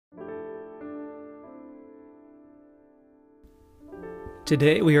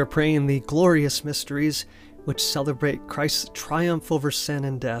Today we are praying the glorious mysteries which celebrate Christ's triumph over sin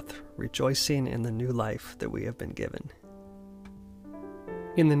and death, rejoicing in the new life that we have been given.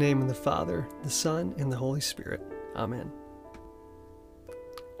 In the name of the Father, the Son, and the Holy Spirit. Amen.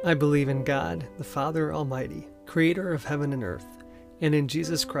 I believe in God, the Father Almighty, creator of heaven and earth, and in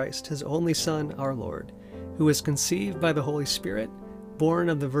Jesus Christ, his only Son, our Lord, who was conceived by the Holy Spirit, born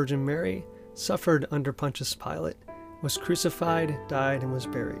of the Virgin Mary, suffered under Pontius Pilate, was crucified, died, and was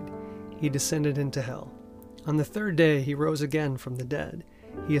buried. He descended into hell. On the third day he rose again from the dead.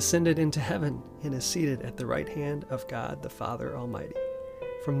 He ascended into heaven and is seated at the right hand of God the Father Almighty.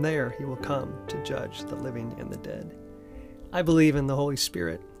 From there he will come to judge the living and the dead. I believe in the Holy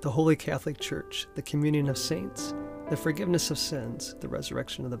Spirit, the Holy Catholic Church, the communion of saints, the forgiveness of sins, the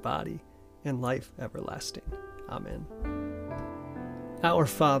resurrection of the body, and life everlasting. Amen. Our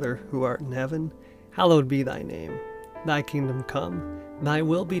Father, who art in heaven, hallowed be thy name. Thy kingdom come, thy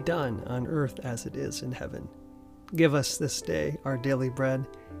will be done on earth as it is in heaven. Give us this day our daily bread,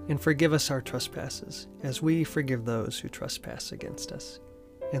 and forgive us our trespasses, as we forgive those who trespass against us.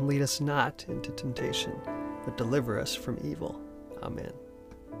 And lead us not into temptation, but deliver us from evil. Amen.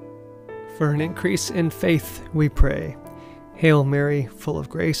 For an increase in faith, we pray. Hail Mary, full of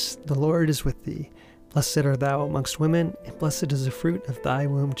grace, the Lord is with thee. Blessed art thou amongst women, and blessed is the fruit of thy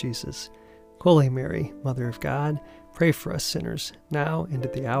womb, Jesus. Holy Mary, Mother of God, pray for us sinners, now and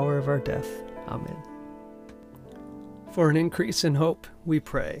at the hour of our death. Amen. For an increase in hope, we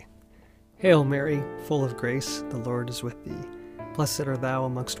pray. Hail Mary, full of grace, the Lord is with thee. Blessed art thou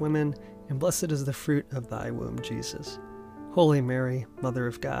amongst women, and blessed is the fruit of thy womb, Jesus. Holy Mary, Mother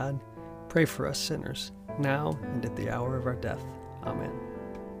of God, pray for us sinners, now and at the hour of our death. Amen.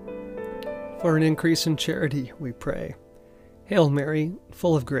 For an increase in charity, we pray. Hail Mary,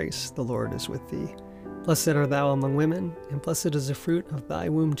 full of grace, the Lord is with thee. Blessed art thou among women, and blessed is the fruit of thy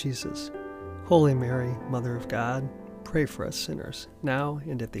womb, Jesus. Holy Mary, Mother of God, pray for us sinners, now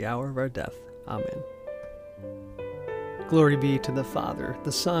and at the hour of our death. Amen. Glory be to the Father,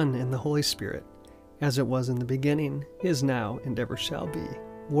 the Son, and the Holy Spirit, as it was in the beginning, is now, and ever shall be,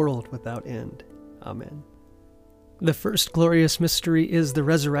 world without end. Amen. The first glorious mystery is the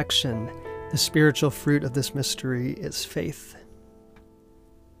resurrection. The spiritual fruit of this mystery is faith.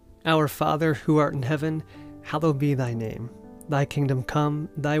 Our Father, who art in heaven, hallowed be thy name. Thy kingdom come,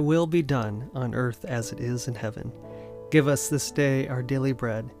 thy will be done, on earth as it is in heaven. Give us this day our daily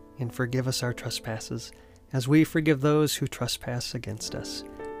bread, and forgive us our trespasses, as we forgive those who trespass against us.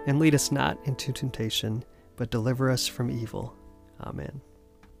 And lead us not into temptation, but deliver us from evil. Amen.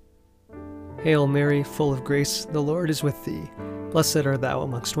 Hail Mary, full of grace, the Lord is with thee. Blessed art thou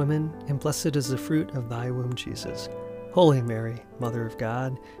amongst women, and blessed is the fruit of thy womb, Jesus. Holy Mary, Mother of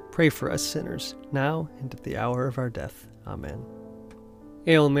God, pray for us sinners, now and at the hour of our death. Amen.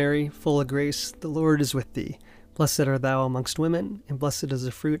 Hail Mary, full of grace, the Lord is with thee. Blessed art thou amongst women, and blessed is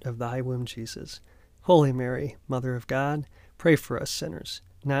the fruit of thy womb, Jesus. Holy Mary, Mother of God, pray for us sinners,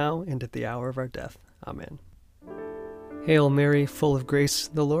 now and at the hour of our death. Amen. Hail Mary, full of grace,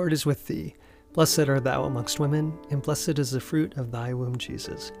 the Lord is with thee. Blessed art thou amongst women, and blessed is the fruit of thy womb,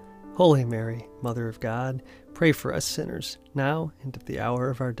 Jesus. Holy Mary, Mother of God, pray for us sinners, now and at the hour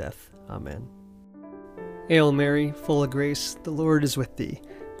of our death. Amen. Hail Mary, full of grace, the Lord is with thee.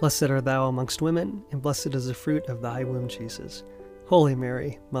 Blessed art thou amongst women, and blessed is the fruit of thy womb, Jesus. Holy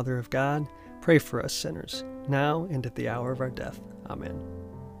Mary, Mother of God, pray for us sinners, now and at the hour of our death. Amen.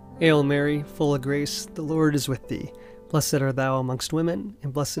 Hail Mary, full of grace, the Lord is with thee. Blessed art thou amongst women,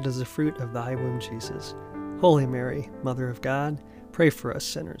 and blessed is the fruit of thy womb, Jesus. Holy Mary, Mother of God, pray for us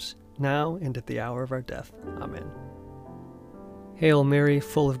sinners, now and at the hour of our death. Amen. Hail Mary,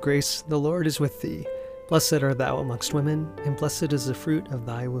 full of grace, the Lord is with thee. Blessed art thou amongst women, and blessed is the fruit of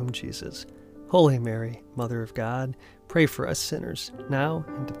thy womb, Jesus. Holy Mary, Mother of God, pray for us sinners, now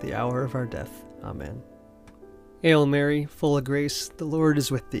and at the hour of our death. Amen. Hail Mary, full of grace, the Lord is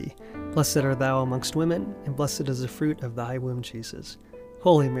with thee. Blessed art thou amongst women, and blessed is the fruit of thy womb, Jesus.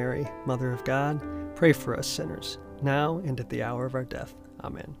 Holy Mary, Mother of God, pray for us sinners, now and at the hour of our death.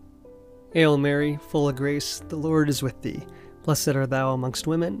 Amen. Hail Mary, full of grace, the Lord is with thee. Blessed art thou amongst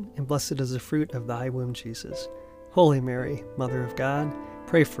women, and blessed is the fruit of thy womb, Jesus. Holy Mary, Mother of God,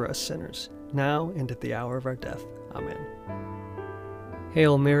 pray for us sinners, now and at the hour of our death. Amen.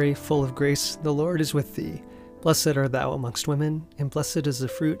 Hail Mary, full of grace, the Lord is with thee. Blessed art thou amongst women, and blessed is the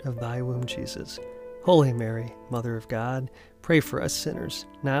fruit of thy womb, Jesus. Holy Mary, Mother of God, pray for us sinners,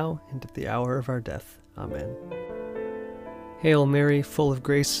 now and at the hour of our death. Amen. Hail Mary, full of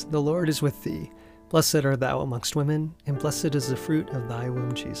grace, the Lord is with thee. Blessed art thou amongst women, and blessed is the fruit of thy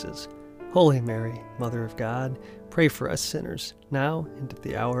womb, Jesus. Holy Mary, Mother of God, pray for us sinners, now and at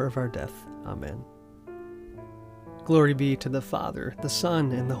the hour of our death. Amen. Glory be to the Father, the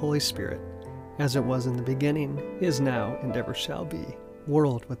Son, and the Holy Spirit, as it was in the beginning, is now, and ever shall be,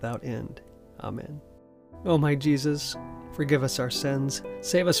 world without end. Amen. O my Jesus, forgive us our sins,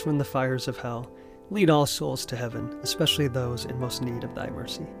 save us from the fires of hell, lead all souls to heaven, especially those in most need of thy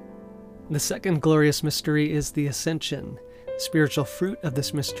mercy. The second glorious mystery is the Ascension. The spiritual fruit of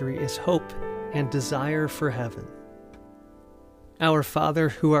this mystery is hope and desire for heaven. Our Father,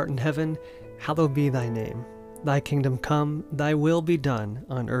 who art in heaven, hallowed be thy name. Thy kingdom come, thy will be done,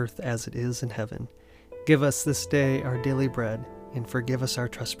 on earth as it is in heaven. Give us this day our daily bread, and forgive us our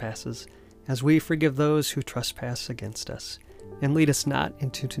trespasses, as we forgive those who trespass against us. And lead us not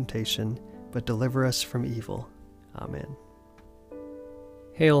into temptation, but deliver us from evil. Amen.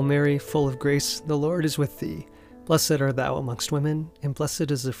 Hail Mary, full of grace, the Lord is with thee. Blessed art thou amongst women, and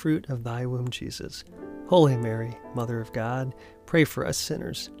blessed is the fruit of thy womb, Jesus. Holy Mary, Mother of God, pray for us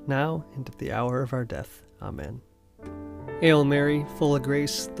sinners, now and at the hour of our death. Amen. Hail Mary, full of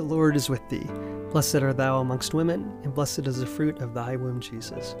grace, the Lord is with thee. Blessed art thou amongst women, and blessed is the fruit of thy womb,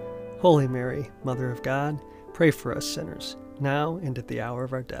 Jesus. Holy Mary, Mother of God, pray for us sinners, now and at the hour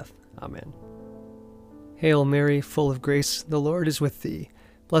of our death. Amen. Hail Mary, full of grace, the Lord is with thee.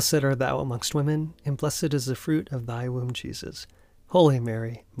 Blessed art thou amongst women, and blessed is the fruit of thy womb, Jesus. Holy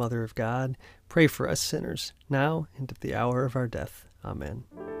Mary, Mother of God, pray for us sinners, now and at the hour of our death. Amen.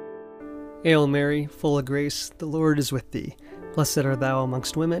 Hail Mary, full of grace, the Lord is with thee. Blessed art thou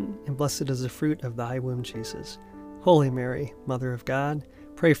amongst women, and blessed is the fruit of thy womb, Jesus. Holy Mary, Mother of God,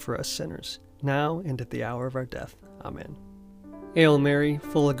 pray for us sinners, now and at the hour of our death. Amen. Hail Mary,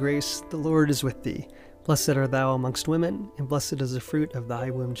 full of grace, the Lord is with thee. Blessed art thou amongst women, and blessed is the fruit of thy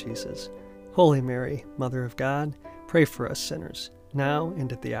womb, Jesus. Holy Mary, Mother of God, pray for us sinners, now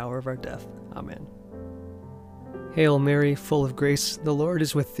and at the hour of our death. Amen. Hail Mary, full of grace, the Lord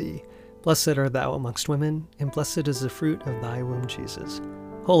is with thee. Blessed art thou amongst women, and blessed is the fruit of thy womb, Jesus.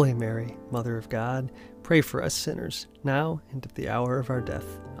 Holy Mary, Mother of God, pray for us sinners, now and at the hour of our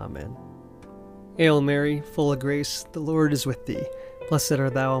death. Amen. Hail Mary, full of grace, the Lord is with thee. Blessed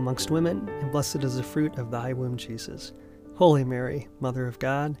art thou amongst women, and blessed is the fruit of thy womb, Jesus. Holy Mary, Mother of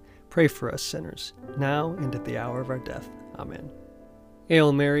God, pray for us sinners, now and at the hour of our death. Amen.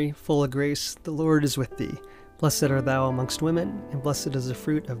 Hail Mary, full of grace, the Lord is with thee. Blessed art thou amongst women, and blessed is the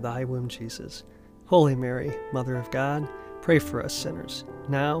fruit of thy womb, Jesus. Holy Mary, Mother of God, pray for us sinners,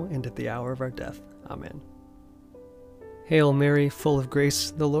 now and at the hour of our death. Amen. Hail Mary, full of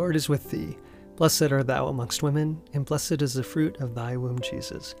grace, the Lord is with thee. Blessed art thou amongst women, and blessed is the fruit of thy womb,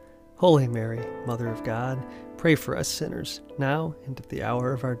 Jesus. Holy Mary, Mother of God, pray for us sinners, now and at the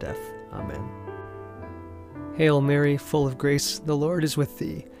hour of our death. Amen. Hail Mary, full of grace, the Lord is with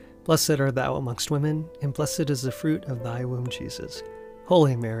thee. Blessed art thou amongst women, and blessed is the fruit of thy womb, Jesus.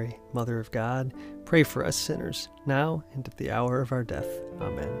 Holy Mary, Mother of God, pray for us sinners, now and at the hour of our death.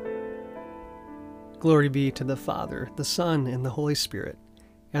 Amen. Glory be to the Father, the Son, and the Holy Spirit,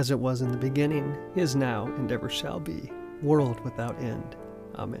 as it was in the beginning, is now, and ever shall be, world without end.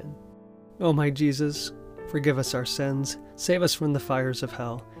 Amen. O my Jesus, forgive us our sins, save us from the fires of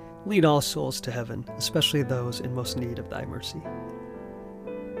hell, lead all souls to heaven, especially those in most need of thy mercy.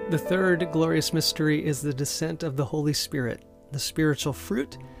 The third glorious mystery is the descent of the Holy Spirit. The spiritual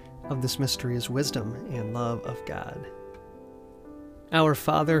fruit of this mystery is wisdom and love of God. Our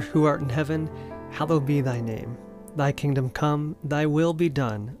Father, who art in heaven, hallowed be thy name. Thy kingdom come, thy will be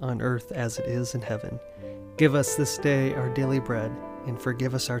done, on earth as it is in heaven. Give us this day our daily bread, and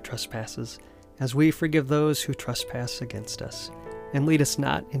forgive us our trespasses, as we forgive those who trespass against us. And lead us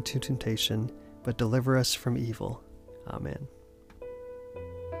not into temptation, but deliver us from evil. Amen.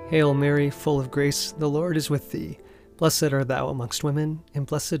 Hail Mary, full of grace, the Lord is with thee. Blessed art thou amongst women, and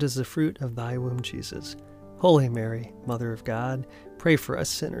blessed is the fruit of thy womb, Jesus. Holy Mary, Mother of God, pray for us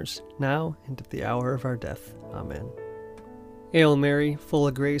sinners, now and at the hour of our death. Amen. Hail Mary, full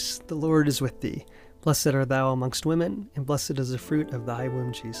of grace, the Lord is with thee. Blessed art thou amongst women, and blessed is the fruit of thy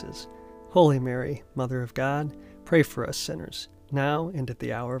womb, Jesus. Holy Mary, Mother of God, pray for us sinners, now and at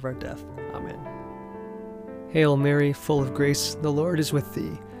the hour of our death. Amen. Hail Mary, full of grace, the Lord is with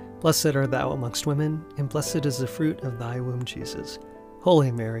thee. Blessed art thou amongst women, and blessed is the fruit of thy womb, Jesus.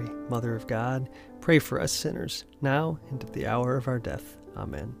 Holy Mary, Mother of God, pray for us sinners, now and at the hour of our death.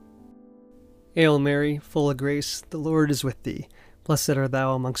 Amen. Hail Mary, full of grace, the Lord is with thee. Blessed art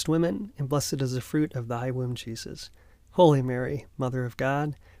thou amongst women, and blessed is the fruit of thy womb, Jesus. Holy Mary, Mother of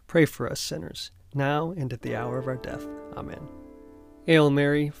God, pray for us sinners, now and at the hour of our death. Amen. Hail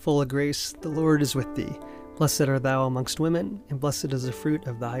Mary, full of grace, the Lord is with thee. Blessed art thou amongst women, and blessed is the fruit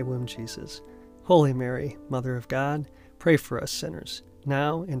of thy womb, Jesus. Holy Mary, Mother of God, pray for us sinners,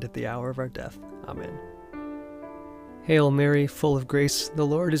 now and at the hour of our death. Amen. Hail Mary, full of grace, the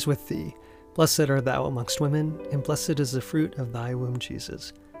Lord is with thee. Blessed art thou amongst women, and blessed is the fruit of thy womb,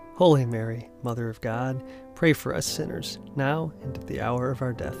 Jesus. Holy Mary, Mother of God, pray for us sinners, now and at the hour of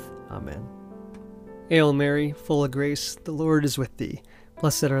our death. Amen. Hail Mary, full of grace, the Lord is with thee.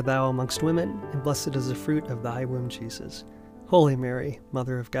 Blessed art thou amongst women, and blessed is the fruit of thy womb, Jesus. Holy Mary,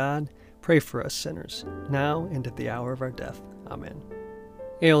 Mother of God, pray for us sinners, now and at the hour of our death. Amen.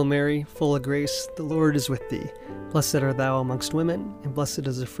 Hail Mary, full of grace, the Lord is with thee. Blessed art thou amongst women, and blessed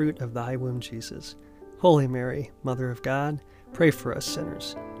is the fruit of thy womb, Jesus. Holy Mary, Mother of God, pray for us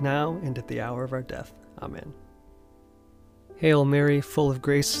sinners, now and at the hour of our death. Amen. Hail Mary, full of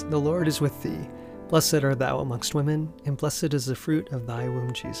grace, the Lord is with thee. Blessed art thou amongst women, and blessed is the fruit of thy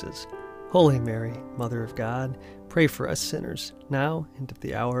womb, Jesus. Holy Mary, Mother of God, pray for us sinners, now and at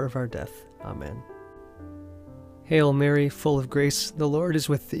the hour of our death. Amen. Hail Mary, full of grace, the Lord is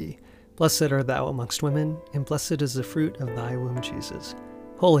with thee. Blessed art thou amongst women, and blessed is the fruit of thy womb, Jesus.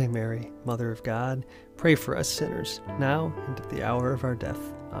 Holy Mary, Mother of God, pray for us sinners, now and at the hour of our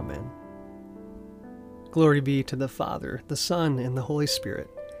death. Amen. Glory be to the Father, the Son, and the Holy Spirit,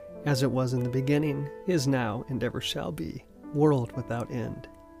 as it was in the beginning, is now, and ever shall be, world without end.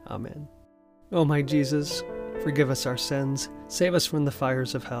 Amen. O my Jesus, forgive us our sins, save us from the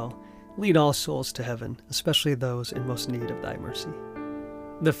fires of hell, lead all souls to heaven, especially those in most need of thy mercy.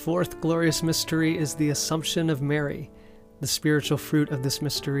 The fourth glorious mystery is the Assumption of Mary. The spiritual fruit of this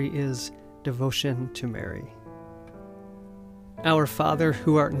mystery is devotion to Mary. Our Father,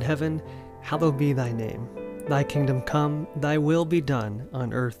 who art in heaven, hallowed be thy name. Thy kingdom come, thy will be done,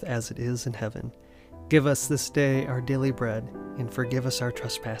 on earth as it is in heaven. Give us this day our daily bread, and forgive us our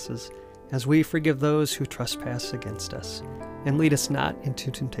trespasses, as we forgive those who trespass against us. And lead us not into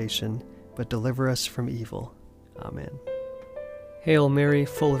temptation, but deliver us from evil. Amen. Hail Mary,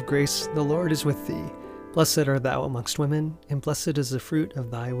 full of grace, the Lord is with thee. Blessed art thou amongst women, and blessed is the fruit of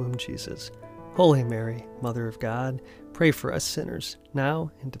thy womb, Jesus. Holy Mary, Mother of God, pray for us sinners,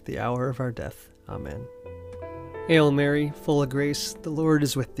 now and at the hour of our death. Amen. Hail Mary, full of grace, the Lord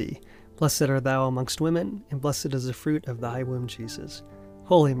is with thee. Blessed art thou amongst women, and blessed is the fruit of thy womb, Jesus.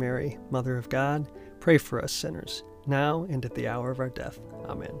 Holy Mary, Mother of God, pray for us sinners, now and at the hour of our death.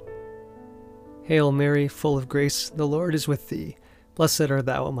 Amen. Hail Mary, full of grace, the Lord is with thee. Blessed art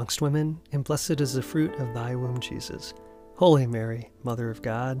thou amongst women, and blessed is the fruit of thy womb, Jesus. Holy Mary, Mother of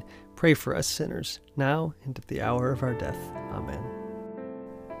God, pray for us sinners, now and at the hour of our death. Amen.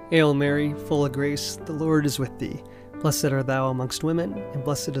 Hail Mary, full of grace, the Lord is with thee. Blessed art thou amongst women, and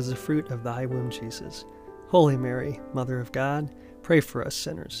blessed is the fruit of thy womb, Jesus. Holy Mary, Mother of God, pray for us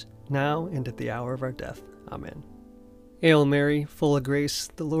sinners, now and at the hour of our death. Amen. Hail Mary, full of grace,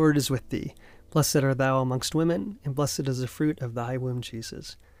 the Lord is with thee. Blessed art thou amongst women, and blessed is the fruit of thy womb,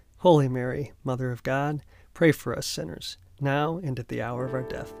 Jesus. Holy Mary, Mother of God, pray for us sinners, now and at the hour of our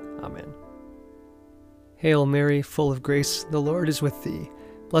death. Amen. Hail Mary, full of grace, the Lord is with thee.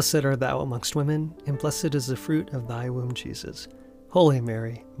 Blessed art thou amongst women, and blessed is the fruit of thy womb, Jesus. Holy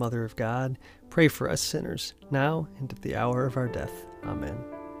Mary, Mother of God, pray for us sinners, now and at the hour of our death. Amen.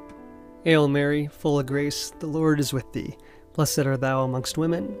 Hail Mary, full of grace, the Lord is with thee. Blessed art thou amongst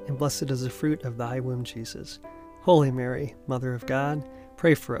women, and blessed is the fruit of thy womb, Jesus. Holy Mary, Mother of God,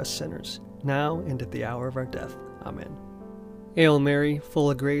 pray for us sinners, now and at the hour of our death. Amen. Hail Mary,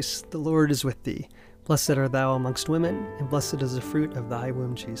 full of grace, the Lord is with thee. Blessed art thou amongst women, and blessed is the fruit of thy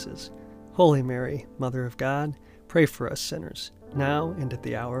womb, Jesus. Holy Mary, Mother of God, pray for us sinners, now and at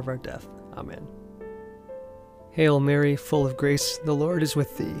the hour of our death. Amen. Hail Mary, full of grace, the Lord is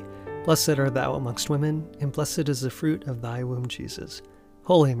with thee. Blessed art thou amongst women, and blessed is the fruit of thy womb, Jesus.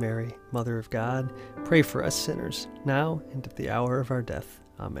 Holy Mary, Mother of God, pray for us sinners, now and at the hour of our death.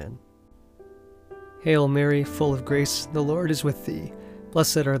 Amen. Hail Mary, full of grace, the Lord is with thee.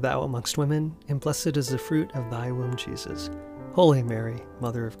 Blessed art thou amongst women, and blessed is the fruit of thy womb, Jesus. Holy Mary,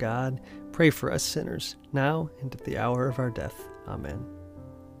 Mother of God, pray for us sinners, now and at the hour of our death. Amen.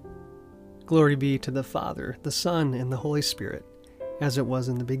 Glory be to the Father, the Son, and the Holy Spirit, as it was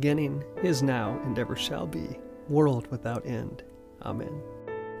in the beginning, is now, and ever shall be, world without end. Amen.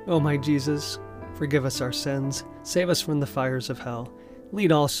 O my Jesus, forgive us our sins, save us from the fires of hell,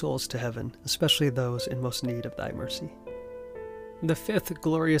 lead all souls to heaven, especially those in most need of thy mercy. The fifth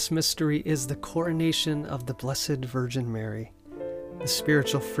glorious mystery is the coronation of the Blessed Virgin Mary. The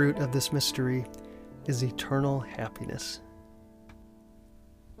spiritual fruit of this mystery is eternal happiness.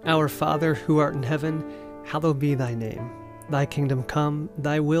 Our Father, who art in heaven, hallowed be thy name. Thy kingdom come,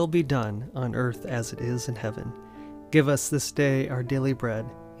 thy will be done, on earth as it is in heaven. Give us this day our daily bread,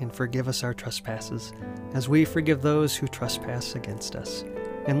 and forgive us our trespasses, as we forgive those who trespass against us.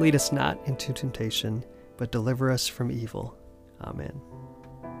 And lead us not into temptation, but deliver us from evil. Amen.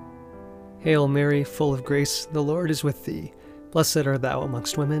 Hail Mary, full of grace, the Lord is with thee. Blessed art thou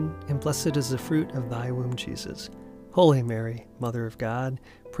amongst women, and blessed is the fruit of thy womb, Jesus. Holy Mary, Mother of God,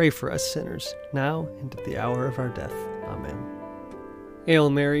 pray for us sinners, now and at the hour of our death. Amen. Hail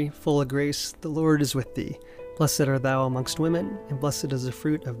Mary, full of grace, the Lord is with thee. Blessed art thou amongst women, and blessed is the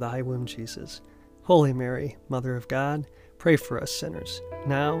fruit of thy womb, Jesus. Holy Mary, Mother of God, pray for us sinners,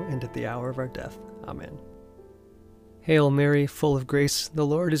 now and at the hour of our death. Amen. Hail Mary, full of grace, the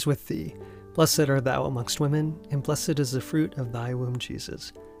Lord is with thee. Blessed art thou amongst women, and blessed is the fruit of thy womb,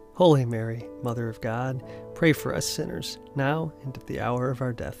 Jesus. Holy Mary, Mother of God, pray for us sinners, now and at the hour of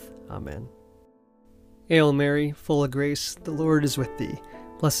our death. Amen. Hail Mary, full of grace, the Lord is with thee.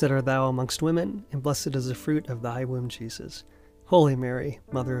 Blessed art thou amongst women, and blessed is the fruit of thy womb, Jesus. Holy Mary,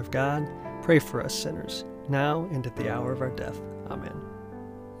 Mother of God, pray for us sinners, now and at the hour of our death. Amen.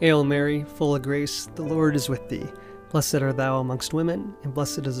 Hail Mary, full of grace, the Lord is with thee. Blessed art thou amongst women, and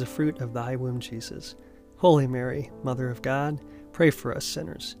blessed is the fruit of thy womb, Jesus. Holy Mary, Mother of God, pray for us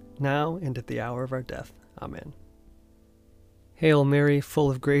sinners, now and at the hour of our death. Amen. Hail Mary, full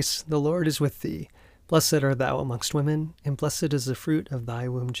of grace, the Lord is with thee. Blessed art thou amongst women, and blessed is the fruit of thy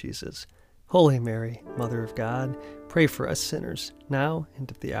womb, Jesus. Holy Mary, Mother of God, pray for us sinners, now and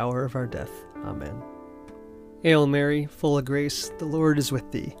at the hour of our death. Amen. Hail Mary, full of grace, the Lord is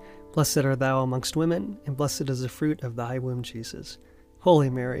with thee. Blessed art thou amongst women, and blessed is the fruit of thy womb, Jesus. Holy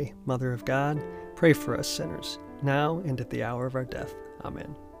Mary, Mother of God, pray for us sinners, now and at the hour of our death.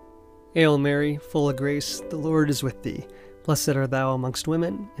 Amen. Hail Mary, full of grace, the Lord is with thee. Blessed art thou amongst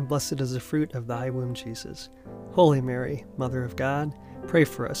women, and blessed is the fruit of thy womb, Jesus. Holy Mary, Mother of God, pray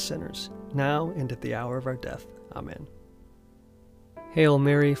for us sinners, now and at the hour of our death. Amen. Hail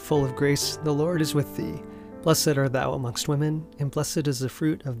Mary, full of grace, the Lord is with thee. Blessed art thou amongst women, and blessed is the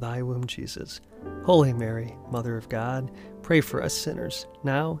fruit of thy womb, Jesus. Holy Mary, Mother of God, pray for us sinners,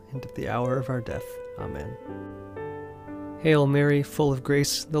 now and at the hour of our death. Amen. Hail Mary, full of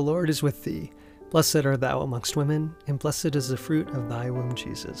grace, the Lord is with thee. Blessed art thou amongst women, and blessed is the fruit of thy womb,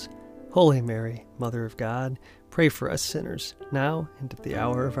 Jesus. Holy Mary, Mother of God, pray for us sinners, now and at the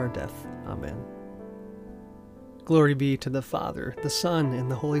hour of our death. Amen. Glory be to the Father, the Son,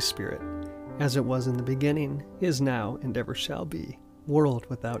 and the Holy Spirit, as it was in the beginning, is now, and ever shall be, world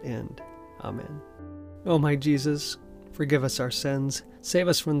without end. Amen. O my Jesus, forgive us our sins, save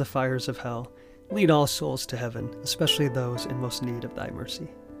us from the fires of hell, lead all souls to heaven, especially those in most need of thy mercy.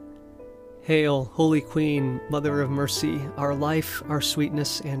 Hail, Holy Queen, Mother of Mercy, our life, our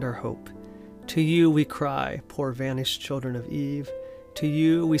sweetness, and our hope. To you we cry, poor vanished children of Eve. To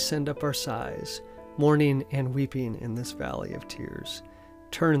you we send up our sighs, mourning and weeping in this valley of tears.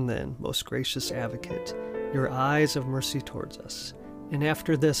 Turn then, most gracious Advocate, your eyes of mercy towards us, and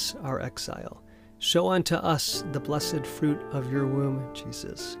after this our exile, show unto us the blessed fruit of your womb,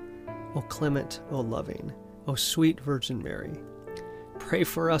 Jesus. O clement, O loving, O sweet Virgin Mary, pray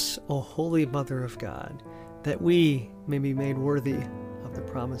for us, O Holy Mother of God, that we may be made worthy of the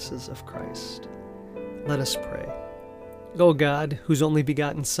promises of Christ. Let us pray. O God, whose only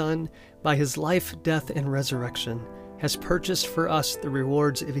begotten Son, by his life, death, and resurrection, has purchased for us the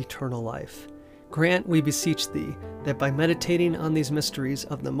rewards of eternal life, grant, we beseech thee, that by meditating on these mysteries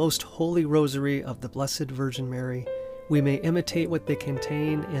of the most holy rosary of the Blessed Virgin Mary, we may imitate what they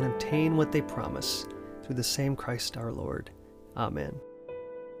contain and obtain what they promise, through the same Christ our Lord. Amen.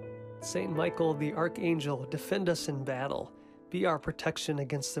 Saint Michael the Archangel, defend us in battle. Be our protection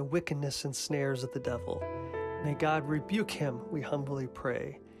against the wickedness and snares of the devil. May God rebuke him, we humbly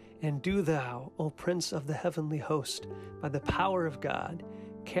pray. And do thou, O Prince of the heavenly host, by the power of God,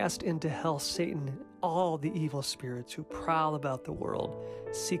 cast into hell Satan and all the evil spirits who prowl about the world,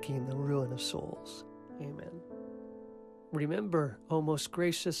 seeking the ruin of souls. Amen. Remember, O most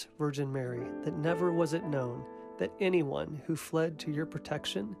gracious Virgin Mary, that never was it known that anyone who fled to your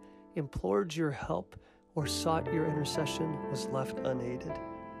protection, implored your help, or sought your intercession was left unaided.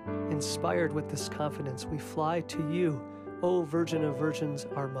 Inspired with this confidence, we fly to you, O Virgin of Virgins,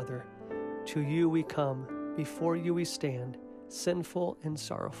 our Mother. To you we come, before you we stand, sinful and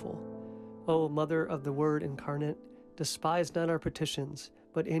sorrowful. O Mother of the Word incarnate, despise not our petitions,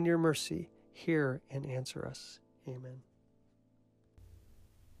 but in your mercy hear and answer us. Amen.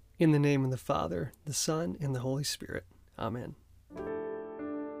 In the name of the Father, the Son, and the Holy Spirit. Amen.